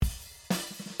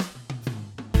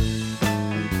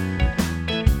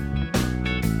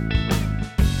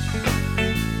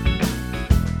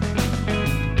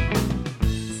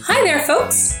Hi there,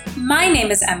 folks. My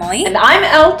name is Emily. And I'm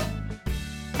Elle.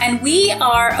 And we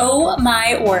are Oh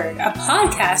My Word, a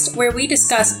podcast where we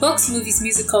discuss books, movies,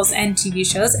 musicals, and TV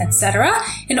shows, etc.,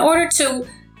 in order to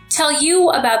tell you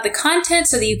about the content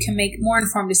so that you can make more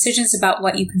informed decisions about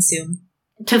what you consume.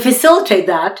 To facilitate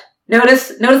that, notice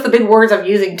the big words I'm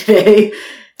using today.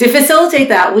 To facilitate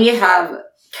that, we have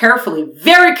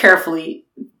very carefully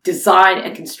designed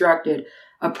and constructed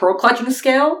a pearl clutching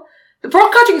scale. The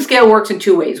pearl clutching scale works in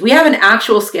two ways. We have an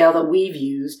actual scale that we've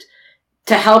used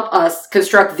to help us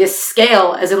construct this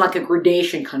scale as in like a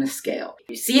gradation kind of scale.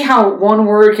 You see how one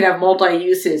word can have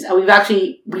multi-uses, and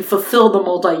we fulfilled the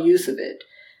multi-use of it.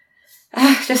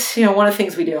 Just, one of the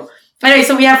things we do. Anyway,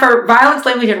 so we have for violence,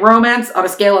 language, and romance on a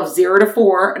scale of 0 to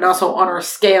 4, and also on our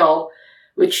scale,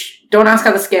 which, don't ask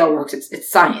how the scale works,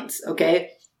 it's science,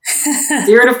 okay?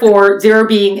 0 to 4, 0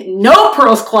 being no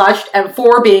pearls clutched, and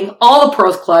 4 being all the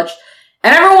pearls clutched.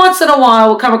 And every once in a while,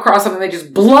 we'll come across something that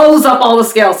just blows up all the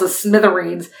scales to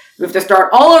smithereens. We have to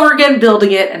start all over again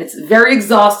building it, and it's very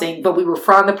exhausting, but we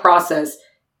refine the process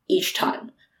each time.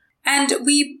 And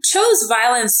we chose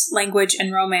violence, language,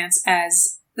 and romance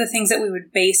as the things that we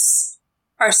would base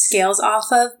our scales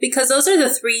off of, because those are the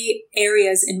three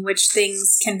areas in which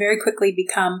things can very quickly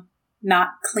become not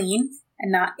clean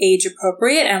and not age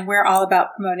appropriate, and we're all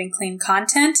about promoting clean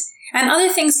content. And other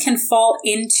things can fall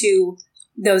into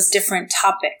those different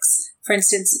topics. For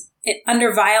instance,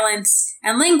 under violence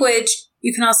and language,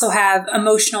 you can also have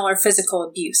emotional or physical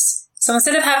abuse. So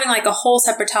instead of having like a whole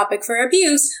separate topic for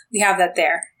abuse, we have that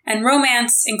there. And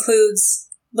romance includes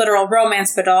literal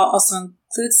romance, but also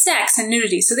includes sex and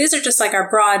nudity. So these are just like our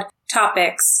broad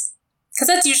topics, because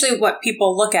that's usually what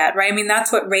people look at, right? I mean,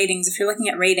 that's what ratings, if you're looking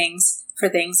at ratings for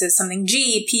things, is something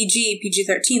G, PG,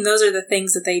 PG-13. Those are the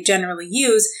things that they generally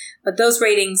use, but those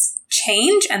ratings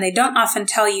change, and they don't often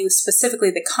tell you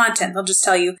specifically the content. They'll just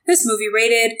tell you, this movie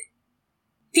rated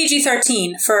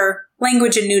PG-13 for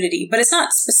language and nudity, but it's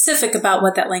not specific about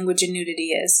what that language and nudity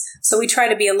is. So we try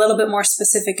to be a little bit more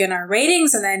specific in our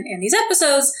ratings, and then in these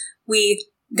episodes, we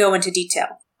go into detail.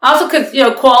 Also, because,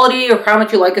 quality or how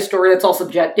much you like a story, that's all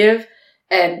subjective.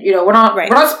 And, we're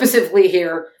not specifically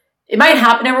here. It might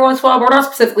happen every once in a while, but we're not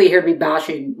specifically here to be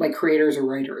bashing, like, creators or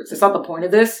writers. It's not the point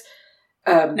of this.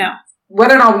 No.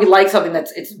 Whether or not we like something,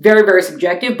 it's very, very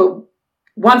subjective, but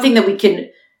one thing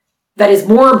that is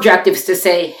more objective is to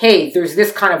say, hey, there's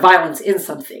this kind of violence in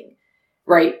something,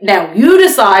 right? Now, you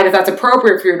decide if that's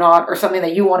appropriate for you or not, or something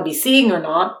that you want to be seeing or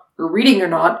not, or reading or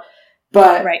not,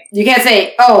 but You can't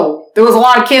say, oh, there was a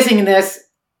lot of kissing in this.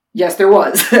 Yes, there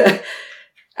was.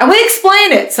 And we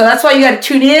explain it, so that's why you got to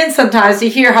tune in sometimes to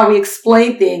hear how we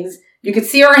explain things. You can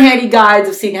see our handy guides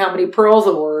of seeing how many pearls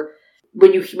there were.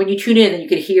 When you tune in, then you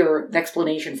can hear an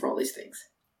explanation for all these things.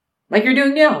 Like you're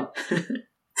doing now.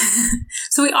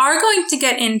 So we are going to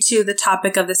get into the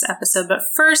topic of this episode, but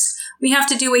first we have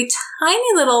to do a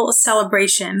tiny little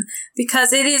celebration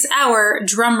because it is our,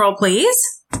 drum roll please,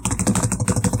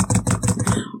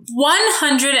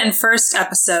 101st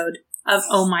episode of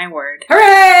Oh My Word.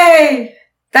 Hooray!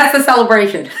 That's the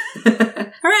celebration.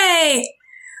 Hooray!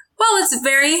 Well, it's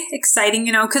very exciting,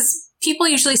 because people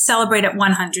usually celebrate at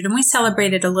 100, and we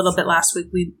celebrated a little bit last week.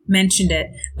 We mentioned it.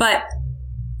 But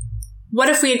what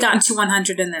if we had gotten to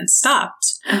 100 and then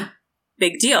stopped?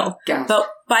 Big deal. Yeah. But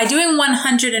by doing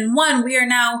 101, we are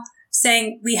now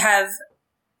saying we have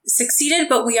succeeded,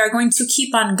 but we are going to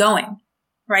keep on going,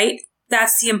 right?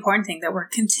 That's the important thing, that we're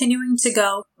continuing to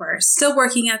go. We're still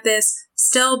working at this,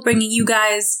 still bringing you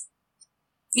guys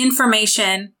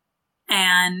information,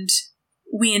 and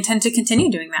we intend to continue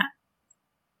doing that.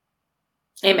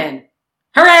 Amen.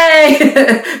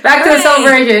 Hooray! Back to the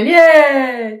celebration.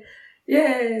 Yay!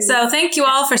 Yay! So thank you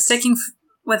all for sticking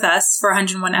with us for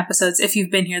 101 episodes if you've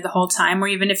been here the whole time, or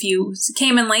even if you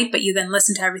came in late but you then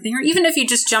listened to everything, or even if you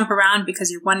just jump around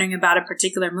because you're wondering about a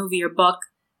particular movie or book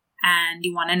and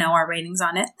you want to know our ratings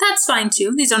on it. That's fine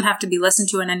too. These don't have to be listened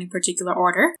to in any particular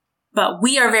order. But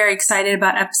we are very excited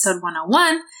about episode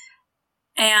 101.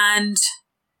 And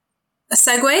a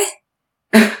segue?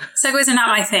 Segues are not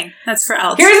my thing. That's for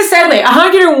else. Here's a segue.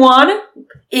 101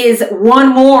 is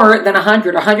one more than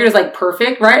 100. 100 is like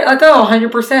perfect, right? Like,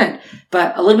 100%.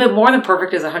 But a little bit more than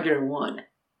perfect is 101.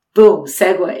 Boom.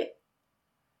 Segue.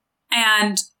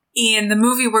 And in the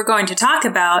movie we're going to talk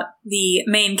about, the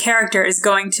main character is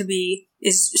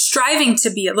striving to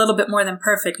be a little bit more than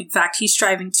perfect. In fact, he's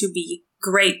striving to be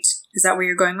great. Is that where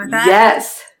you're going with that?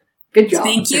 Yes. Good job.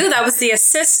 Thank you. That was the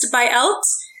assist by Elt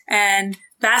and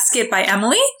basket by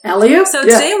Emily. Elliot? So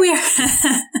today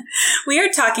we are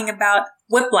talking about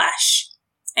Whiplash,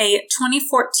 a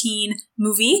 2014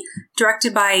 movie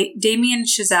directed by Damien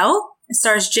Chazelle It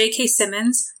stars J.K.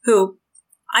 Simmons, who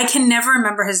I can never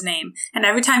remember his name. And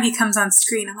every time he comes on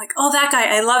screen, I'm like, oh, that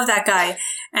guy, I love that guy.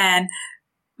 And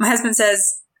my husband says,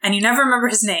 and you never remember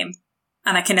his name.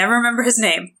 And I can never remember his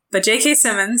name. But J.K.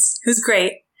 Simmons, who's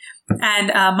great, and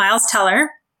Miles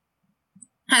Teller.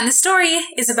 And the story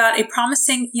is about a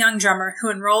promising young drummer who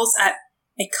enrolls at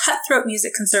a cutthroat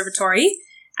music conservatory,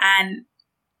 and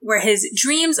where his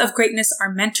dreams of greatness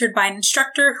are mentored by an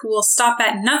instructor who will stop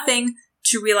at nothing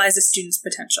to realize a student's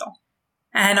potential.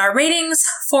 And our ratings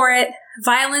for it,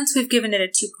 violence, we've given it a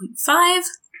 2.5.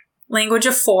 Language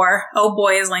of 4. Oh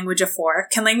boy, is language a 4.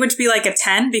 Can language be like a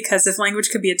 10? Because if language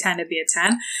could be a 10, it'd be a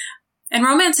 10. And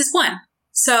romance is 1.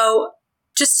 So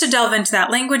just to delve into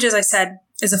that, language, as I said,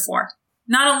 is a 4.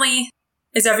 Not only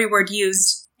is every word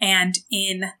used and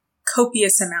in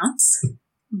copious amounts,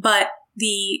 but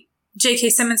the J.K.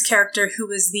 Simmons character, who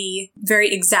was the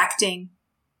very exacting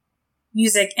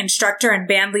music instructor and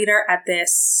band leader at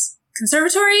this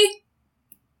conservatory,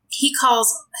 he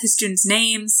calls his students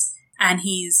names and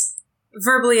he's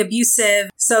verbally abusive.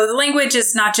 So the language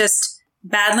is not just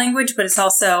bad language, but it's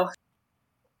also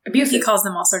abusive. He calls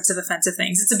them all sorts of offensive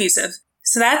things. It's abusive.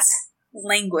 So that's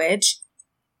language.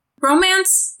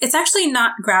 Romance, it's actually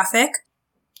not graphic.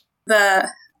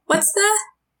 What's the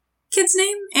kid's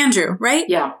name? Andrew, right?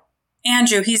 Yeah.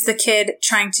 Andrew, he's the kid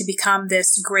trying to become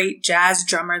this great jazz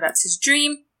drummer. That's his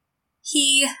dream.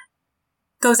 He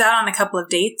goes out on a couple of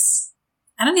dates.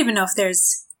 I don't even know if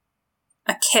there's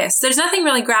a kiss. There's nothing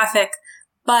really graphic,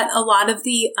 but a lot of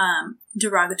the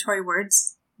derogatory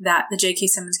words that the J.K.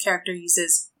 Simmons character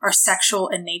uses are sexual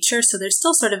in nature. So there's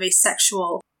still sort of a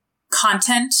sexual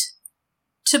content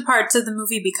to parts of the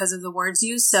movie because of the words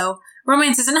used. So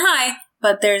romance isn't high,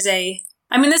 but this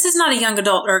is not a young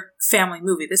adult or family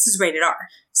movie. This is rated R.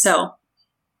 So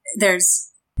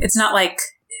it's not like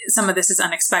some of this is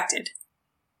unexpected.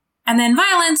 And then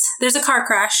violence, there's a car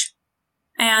crash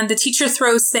and the teacher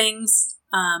throws things.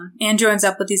 Andrew ends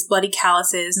up with these bloody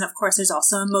calluses. And of course, there's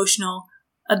also emotional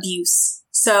abuse.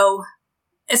 So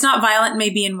it's not violent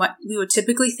maybe in what we would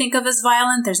typically think of as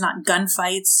violent. There's not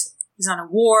gunfights. There's not a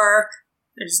war.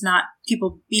 There's not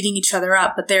people beating each other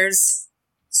up, but there's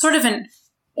sort of an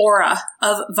aura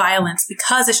of violence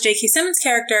because it's J.K. Simmons'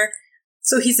 character.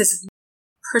 So he's this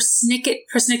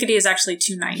persnickety is actually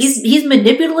too nice. He's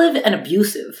manipulative and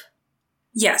abusive.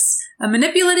 Yes. A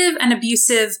manipulative and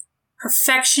abusive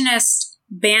perfectionist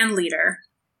band leader.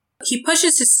 He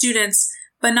pushes his students,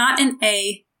 but not in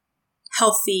a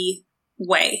healthy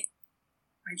way.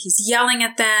 Right? He's yelling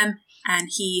at them and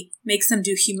he makes them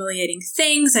do humiliating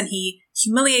things and he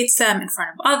humiliates them in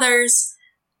front of others.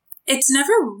 It's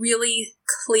never really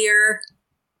clear.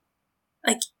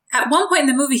 Like, at one point in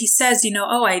the movie, he says,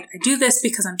 I do this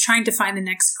because I'm trying to find the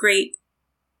next great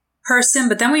person.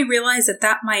 But then we realize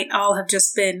that might all have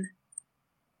just been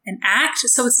an act.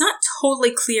 So it's not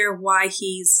totally clear why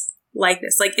he's like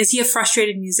this. Like, is he a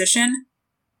frustrated musician?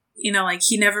 He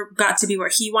never got to be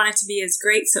where he wanted to be as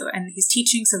great. And he's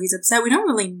teaching, so he's upset. We don't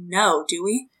really know, do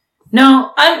we?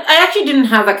 No, I actually didn't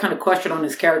have that kind of question on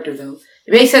his character, though.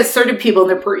 It makes sense. Certain people,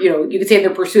 you could say in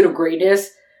their pursuit of greatness,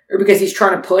 or because he's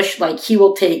trying to push, we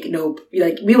will take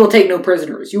no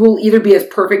prisoners. You will either be as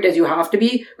perfect as you have to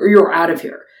be, or you're out of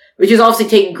here. Which is obviously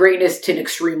taking greatness to an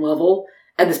extreme level,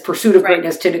 and this pursuit of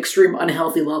greatness to an extreme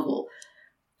unhealthy level.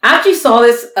 I actually saw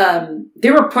this,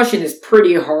 they were pushing this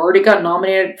pretty hard. It got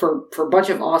nominated for a bunch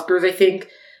of Oscars, I think.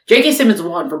 J.K. Simmons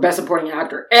won for Best Supporting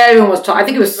Actor. Everyone was talking. I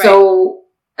think it was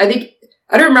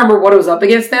I don't remember what it was up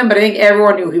against them, but I think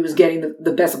everyone knew he was getting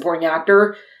the Best Supporting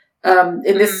Actor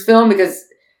in this film because,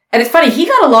 and it's funny, he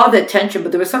got a lot of the attention,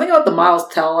 but there was something about the Miles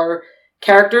Teller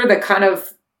character that kind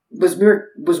of was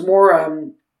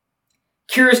more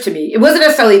curious to me. It wasn't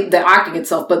necessarily the acting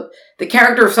itself, but the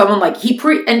character of someone he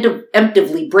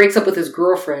preemptively breaks up with his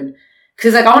girlfriend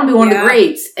because he's I want to be one of the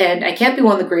greats, and I can't be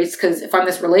one of the greats because if I'm in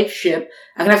this relationship,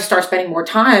 I'm gonna have to start spending more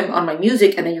time on my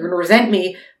music, and then you're gonna resent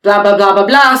me. Blah, blah, blah, blah,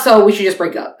 blah, so we should just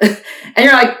break up. And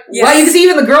you're like, well, you can see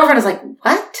even the girlfriend is like,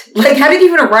 what? How did you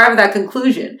even arrive at that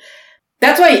conclusion?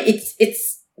 That's why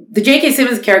it's the J.K.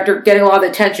 Simmons character getting a lot of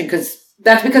attention because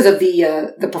of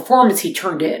the performance he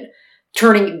turned in.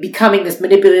 Becoming this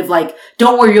manipulative,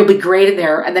 don't worry, you'll be great in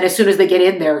there. And then as soon as they get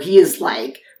in there, he is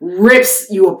rips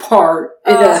you apart.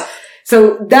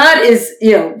 So that is,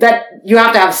 that you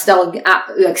have to have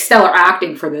stellar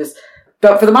acting for this.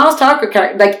 But for the Miles Teller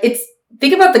character,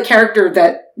 think about the character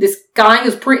that this guy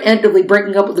is preemptively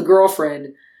breaking up with a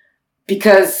girlfriend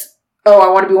because, I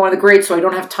want to be one of the greats, so I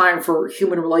don't have time for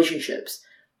human relationships.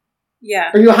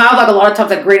 Yeah. Or you have a lot of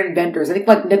times great inventors. I think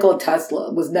Nikola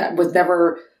Tesla was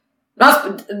never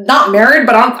not married,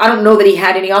 but I don't know that he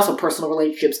had any also personal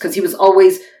relationships because he was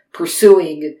always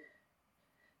pursuing.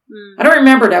 I don't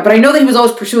remember now, but I know that he was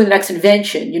always pursuing the next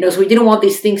invention, so he didn't want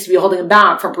these things to be holding him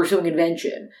back from pursuing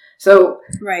invention. So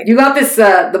you got this,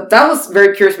 that was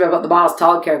very curious about the Miles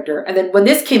Teller character. And then when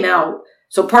this came out,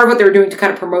 so part of what they were doing to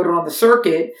kind of promote it on the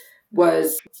circuit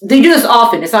was, they do this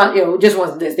often. It's not, it just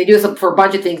wasn't this. They do this for a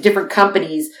bunch of things. Different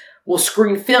companies will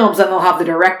screen films and they'll have the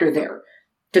director there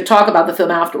to talk about the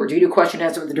film afterwards. You do question and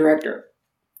answer with the director.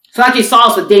 So I actually saw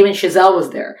this with Damien Chazelle was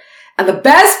there. And the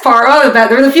best part of that,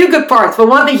 there was a few good parts, but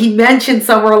one thing he mentioned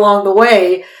somewhere along the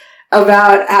way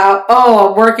about how,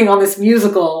 I'm working on this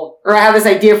musical, or I have this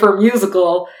idea for a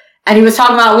musical, and he was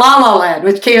talking about La La Land,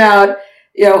 which came out,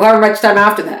 however much time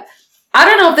after that. I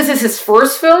don't know if this is his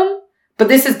first film, but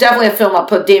this is definitely a film that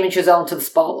put Damien Chazelle into the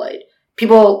spotlight.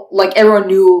 People, everyone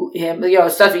knew him,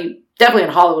 especially, definitely in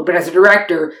Hollywood, but as a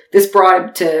director, this brought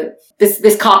him to,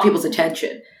 this caught people's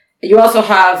attention. You also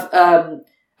have,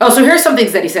 so here's some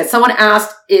things that he said. Someone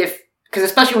asked because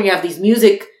especially when you have these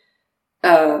music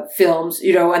films,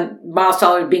 and Miles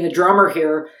Teller being a drummer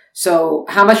here, so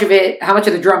how much of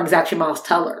the drumming is actually Miles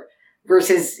Teller?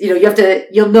 Versus,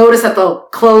 you'll notice that they'll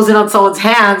close in on someone's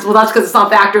hands. Well, that's because it's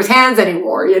not the actor's hands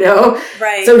anymore,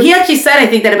 Right. So he actually said, I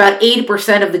think, that about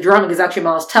 80% of the drumming is actually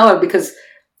Miles Teller because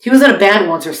he was in a band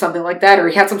once or something like that, or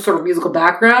he had some sort of musical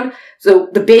background. So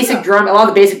the basic a lot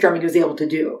of the basic drumming he was able to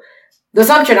do. The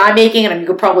assumption I'm making, and you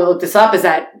could probably look this up, is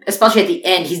that, especially at the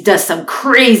end, he does some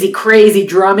crazy, crazy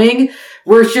drumming,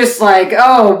 where it's just like,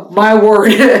 oh, my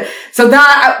word. So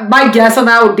that, my guess on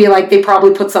that would be they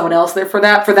probably put someone else there for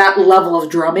that level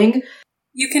of drumming.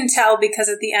 You can tell because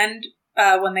at the end,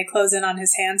 when they close in on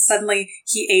his hands, suddenly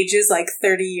he ages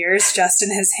 30 years just in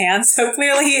his hands. So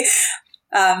clearly,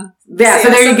 so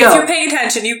there you go. If you're paying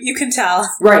attention, you can tell.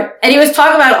 Right. And he was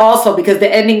talking about also because the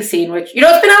ending scene, which,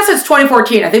 it's been out since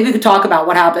 2014. I think we could talk about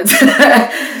what happens.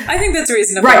 I think that's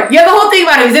reasonable. Right. Yeah, the whole thing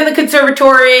about it, he's in the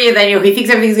conservatory and then, he thinks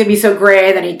everything's going to be so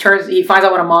great. And then he finds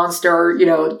out what a monster,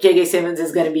 J.K. Simmons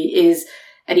is going to be,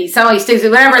 and he sticks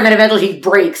with whatever. And then eventually he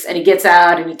breaks and he gets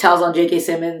out and he tells on J.K.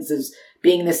 Simmons as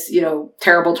being this,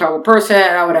 terrible, terrible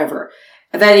person or whatever.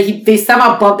 And then they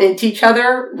somehow bump into each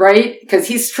other, right? Because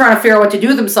he's trying to figure out what to do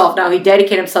with himself now. He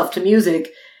dedicated himself to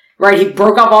music, right? He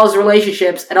broke up all his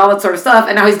relationships and all that sort of stuff,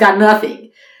 and now he's got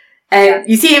nothing. And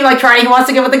you see him he wants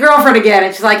to get with the girlfriend again,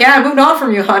 and she's like, I moved on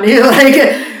from you, honey.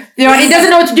 And he doesn't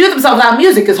know what to do with himself without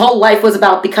music. His whole life was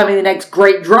about becoming the next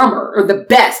great drummer, or the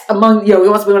best among, he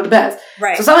wants to be one of the best.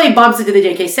 Right. So somebody bumps into the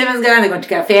J.K. Simmons guy, and they go to a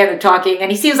cafe, and they're talking, and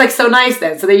he seems so nice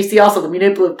then. So there you see also the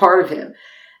manipulative part of him.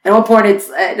 At one point, it's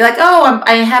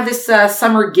I have this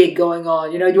summer gig going on.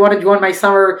 Do you want to join my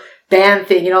summer band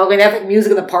thing? They have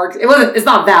music in the parks. It's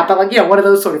not that, but one of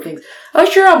those sort of things. Oh,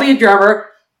 sure, I'll be a drummer.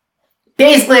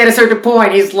 Basically, at a certain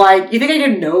point, he's like, you think I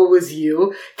didn't know it was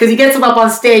you? Because he gets him up on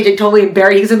stage and totally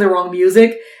he's in the wrong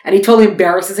music, and he totally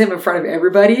embarrasses him in front of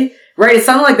everybody. Right? It's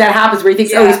something like that happens where he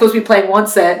thinks, he's supposed to be playing one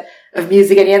set of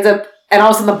music, and he ends up, and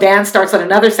all of a sudden the band starts on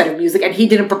another set of music, and he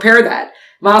didn't prepare that.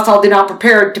 Miles Teller did not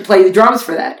prepare to play the drums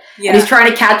for that. Yeah. And he's trying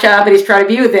to catch up and he's trying to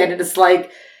be with it. And it's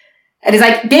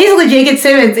basically J.K.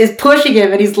 Simmons is pushing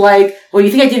him and he's like, well, you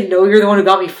think I didn't know you're the one who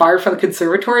got me fired from the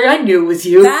conservatory? I knew it was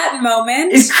you. That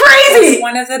moment is crazy.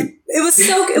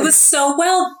 It was so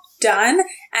well done.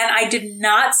 And I did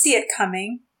not see it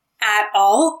coming at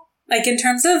all. In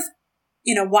terms of,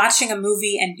 watching a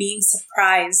movie and being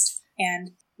surprised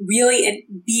and really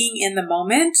being in the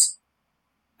moment.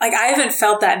 I haven't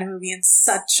felt that in a movie in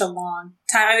such a long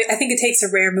time. I think it takes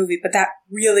a rare movie, but that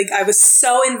really, I was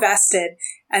so invested.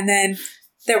 And then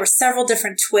there were several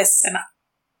different twists, and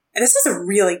this is a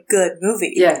really good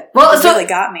movie. Yeah. Well, it really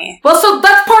got me. Well, so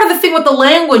that's part of the thing with the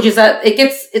language is that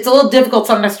it's a little difficult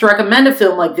sometimes to recommend a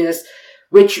film like this,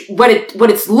 which what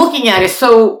it's looking at is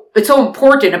it's so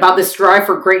important about this strive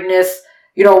for greatness.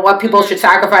 What people should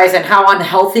sacrifice and how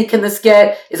unhealthy can this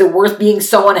get? Is it worth being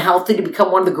so unhealthy to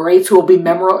become one of the greats who will be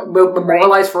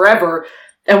memorialized forever?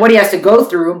 And what he has to go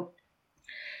through.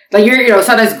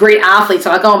 Sometimes great athletes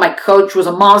are oh, my coach was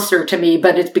a monster to me,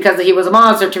 but it's because he was a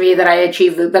monster to me that I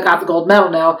got the gold medal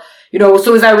now.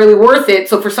 So is that really worth it?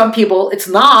 So for some people, it's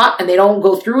not, and they don't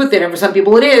go through with it. And for some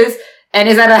people, it is. And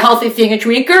is that a healthy thing? And should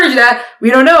we encourage that? We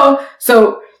don't know.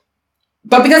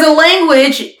 But because of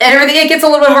language and everything, it gets a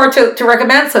little bit hard to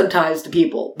recommend sometimes to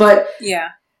people. But yeah.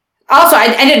 Also,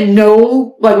 I didn't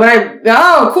know,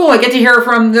 cool, I get to hear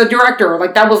from the director.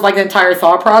 That was the entire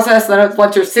thought process. Then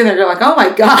once you're sitting there, you're like, oh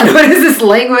my God, what is this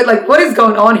language? What is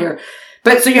going on here?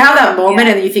 But so you have that moment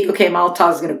and then you think, okay,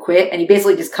 Molotov is going to quit. And he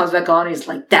basically just comes back on and he's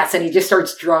like, that's it. He just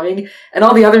starts drumming. And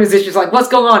all the other musicians are like, what's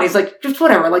going on? He's like, just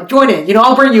whatever, like join in,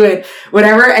 I'll bring you in,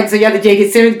 whatever. And so you have the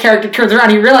J.K. Simmons character turns around.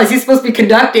 He realizes he's supposed to be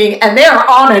conducting and they are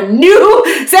on a new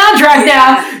soundtrack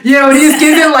now, and he just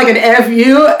gives him like an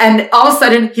FU. And all of a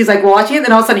sudden he's like watching it. And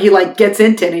then all of a sudden he like gets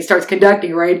into it and he starts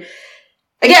conducting, right?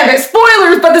 Again, there's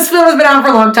spoilers, but this film has been out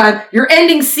for a long time. Your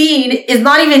ending scene is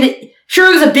not even,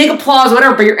 sure, there's a big applause,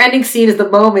 whatever, but your ending scene is the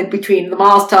moment between the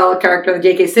Miles Teller character and the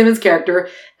J.K. Simmons character,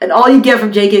 and all you get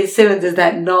from J.K. Simmons is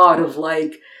that nod of,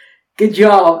 like, good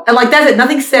job. And, like, that's it.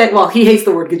 Nothing said, well, he hates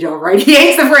the word good job, right? He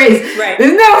hates the phrase. Right.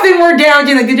 There's nothing more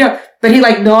damaging than good job. But he,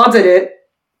 like, nods at it.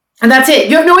 And that's it.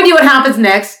 You have no idea what happens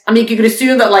next. I mean, you could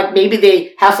assume that, like, maybe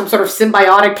they have some sort of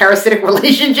symbiotic, parasitic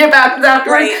relationship afterwards.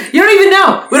 Right. You don't even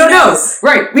know. We don't know. Yes.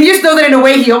 Right. We just know that in a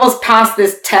way he almost passed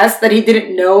this test that he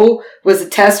didn't know was a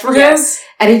test for him.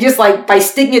 And he just, like, by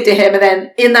sticking it to him, and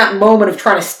then in that moment of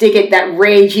trying to stick it, that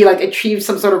rage, he, like, achieved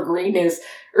some sort of greatness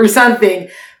or something.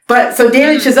 But, so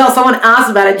Damien Chazelle, someone asked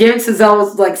about it. Damien Chazelle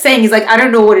was, like, saying, he's like, I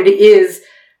don't know what it is.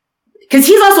 Because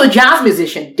he's also a jazz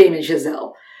musician, Damien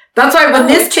Chazelle. That's why when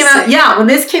this came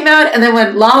out, and then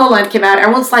when La La Land came out,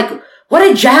 everyone's like, what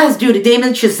did jazz do to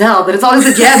Damien Chazelle? That it's always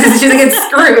the jazz musician that gets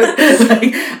screwed.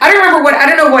 Like, I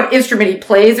don't know what instrument he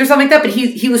plays or something like that, but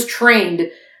he was trained,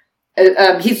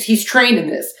 he's trained in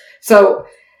this. So,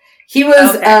 he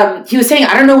was saying,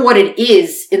 I don't know what it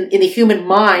is in the human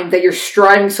mind that you're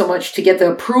striving so much to get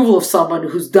the approval of someone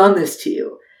who's done this to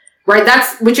you. Right?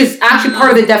 Which is actually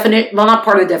part of the definition, well, not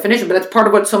part of the definition, but that's part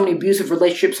of what so many abusive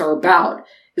relationships are about.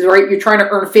 Is right, you're trying to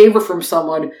earn favor from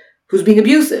someone who's being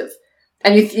abusive,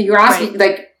 and you're asking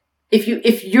like, if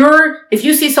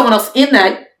you see someone else in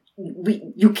that,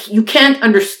 you can't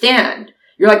understand.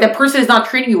 You're like, that person is not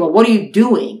treating you well. What are you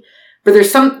doing? But there's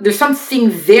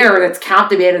something there that's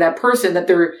captivated that person that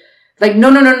they're like,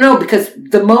 no, because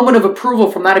the moment of approval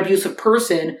from that abusive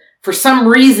person for some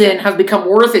reason has become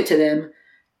worth it to them,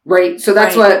 right? So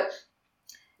that's what.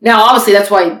 Now, obviously,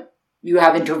 that's why you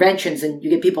have interventions and you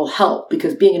get people help,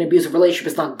 because being in an abusive relationship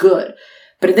is not good.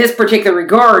 But in this particular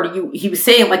regard, he was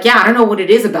saying, like, I don't know what it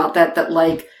is about that,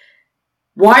 like,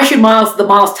 why should the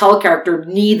Miles Teller character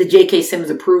need the J.K.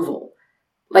 Simmons approval?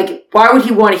 Like, why would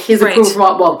he want his approval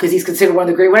from, well, because he's considered one of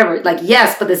the great, whatever. Like,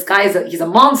 yes, but this guy he's a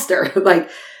monster. Like,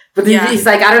 but he's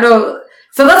like, I don't know.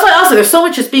 So that's why also there's so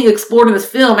much just being explored in this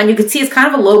film, and you can see it's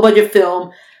kind of a low budget film.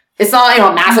 It's not,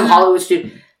 a massive Hollywood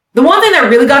studio. The one thing that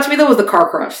really got to me, though, was the car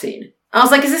crash scene. I was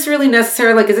like, is this really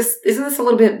necessary? Like, isn't this a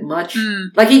little bit much?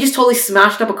 Like, he just totally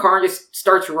smashed up a car and just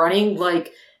starts running.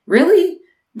 Like, really?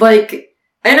 Like,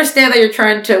 I understand that you're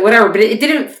trying to, whatever, but it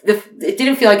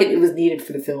didn't feel like it was needed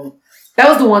for the film. That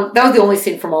was the only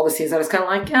scene from all the scenes that I was kind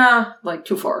of like,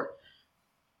 too far.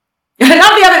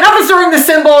 not the throwing the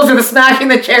cymbals or the smashing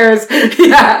the chairs.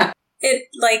 Yeah. It,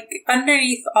 like,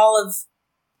 underneath all of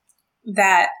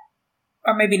that,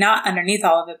 or maybe not underneath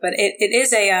all of it, but it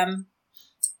is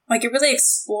like, it really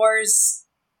explores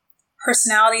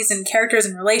personalities and characters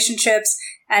and relationships,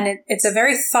 and it's a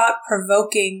very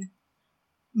thought-provoking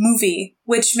movie,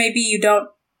 which maybe you don't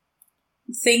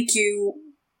think you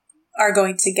are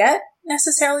going to get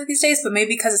necessarily these days, but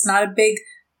maybe because it's not a big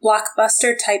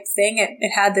blockbuster type thing,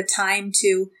 it had the time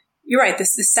to, you're right, the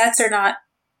sets are not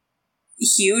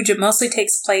huge. It mostly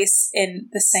takes place in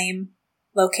the same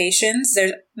locations.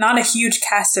 There's not a huge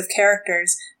cast of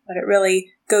characters, but it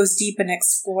really goes deep and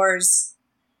explores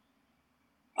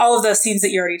all of those scenes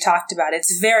that you already talked about.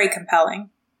 It's very compelling.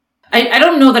 I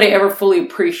don't know that I ever fully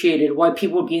appreciated why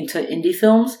people would be into indie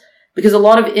films, because a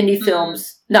lot of indie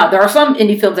films, now there are some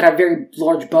indie films that have very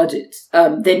large budgets.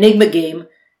 The Enigma Game,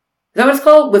 is that what it's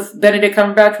called? With Benedict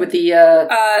Cumberbatch with the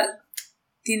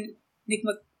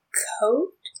Enigma Code?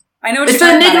 I know what it's you're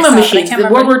talking an Enigma about. machine. The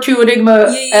World War II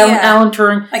Enigma, Alan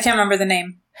Turing. I can't remember the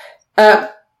name. I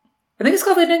think it's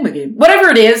called the Enigma Game. Whatever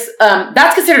it is,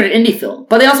 that's considered an indie film.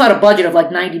 But they also had a budget of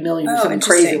like 90 million or something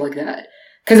crazy like that.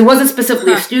 Because it wasn't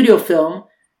specifically a studio film,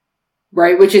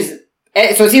 right? Which is,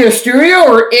 so it's either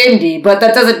studio or indie, but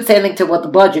that doesn't say anything to what the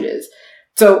budget is.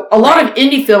 So a lot of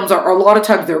indie films are a lot of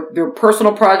times they're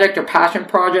personal project or passion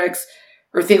projects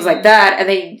or things like that. And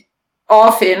they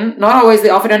often, not always, they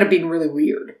often end up being really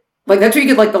weird. Like that's where you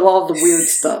get like all of the weird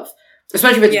stuff.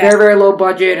 Especially if it's very, very low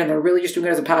budget and they're really just doing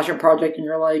it as a passion project and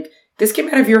you're like, this came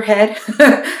out of your head. I don't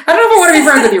know if I want to be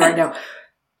friends with you right now.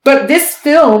 But this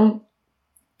film,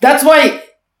 that's why,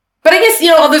 but I guess,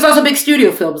 there's also big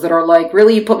studio films that are like,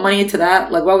 really, you put money into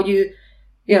that? Like, why would you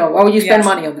spend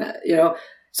money on that,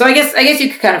 So I guess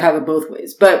you could kind of have it both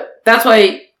ways. But that's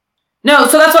why,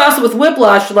 so that's why also with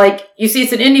Whiplash, like, you see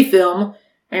it's an indie film,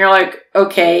 And you're like,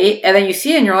 okay. And then you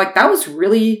see it and you're like, that was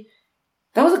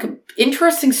like an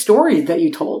interesting story that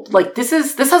you told. Like, this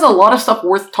has a lot of stuff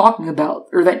worth talking about,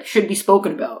 or that should be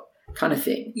spoken about, kind of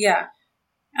thing. Yeah.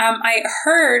 I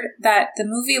heard that the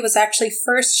movie was actually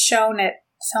first shown at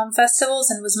film festivals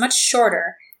and was much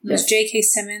shorter. It was J.K.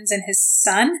 Simmons and his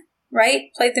son, right?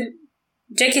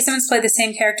 J.K. Simmons played the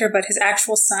same character, but his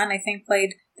actual son, I think,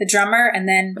 played the drummer, and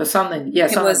then... Something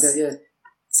like that,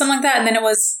 Something like that, and then it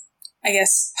was, I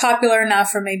guess, popular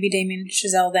enough, or maybe Damien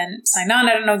Chazelle then signed on.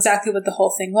 I don't know exactly what the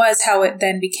whole thing was, how it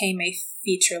then became a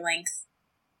feature-length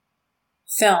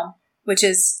film, which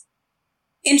is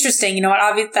interesting. You know,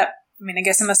 I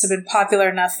guess it must have been popular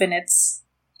enough in its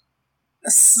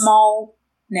smallness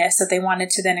that they wanted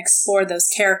to then explore those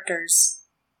characters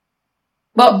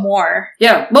more.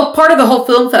 Yeah. Well, part of the whole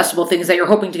film festival thing is that you're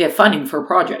hoping to get funding for a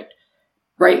project,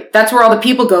 right? That's where all the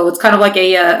people go. It's kind of like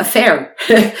a fair.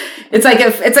 it's like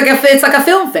a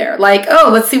film fair. Like, oh,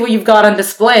 let's see what you've got on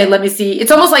display. Let me see.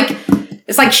 It's almost like,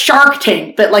 it's like Shark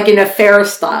Tank, but like in a fair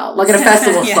style, like in a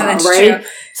festival style, right? True.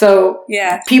 So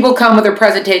people come with their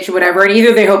presentation, whatever, and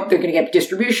either they hope they're going to get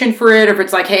distribution for it, or if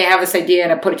it's like, hey, I have this idea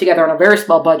and I put it together on a very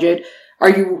small budget.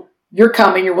 You're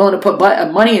coming, you're willing to put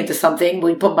money into something. Will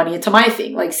you put money into my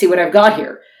thing? Like, see what I've got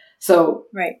here. So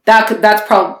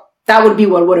that would be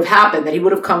what would have happened, that he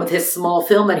would have come with his small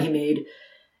film that he made.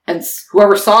 And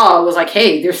whoever saw was like,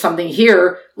 hey, there's something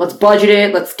here. Let's budget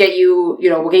it. Let's get you,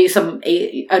 we'll get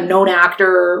you a known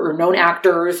actor or known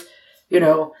actors,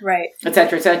 right, et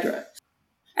cetera, et cetera.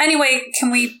 Anyway,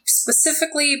 can we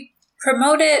specifically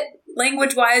promote it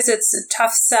language-wise? It's a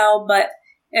tough sell, but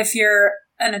if you're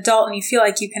an adult and you feel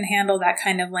like you can handle that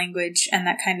kind of language and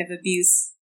that kind of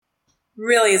abuse,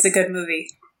 really is a good movie.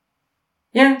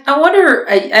 Yeah,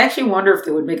 I actually wonder if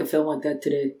they would make a film like that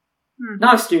today.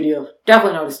 Not a studio.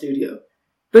 Definitely not a studio.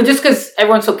 But just because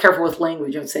everyone's so careful with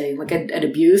language, I'd say, like an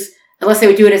abuse. Unless they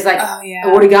would do it as like,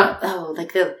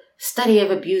 like the study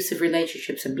of abusive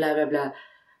relationships and blah, blah, blah.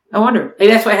 I wonder.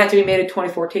 Maybe that's why it had to be made in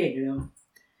 2014,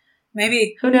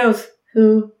 Maybe. Who knows?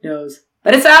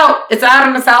 But it's out. It's out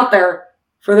and it's out there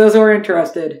for those who are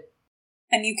interested.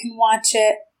 And you can watch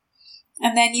it.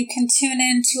 And then you can tune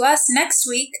in to us next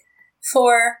week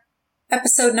for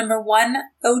episode number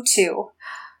 102.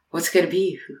 What's going to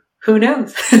be? Who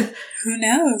knows? Who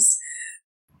knows?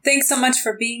 Thanks so much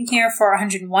for being here for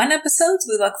 101 episodes.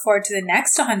 We look forward to the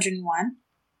next 101.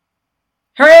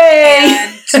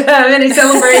 Hooray! Mini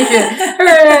celebration.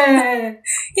 Hooray!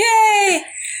 Yay!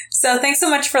 So thanks so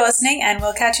much for listening, and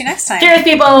we'll catch you next time. Cheers,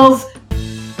 peoples!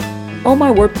 Oh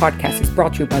My Word podcast is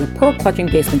brought to you by the pearl-clutching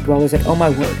basement dwellers at Oh My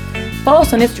Word. Follow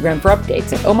us on Instagram for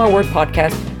updates at Oh My Word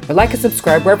Podcast, or like and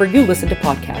subscribe wherever you listen to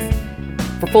podcasts.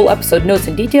 For full episode notes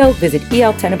and details, visit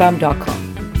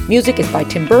eltenenbaum.com. Music is by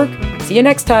Tim Berg. See you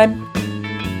next time.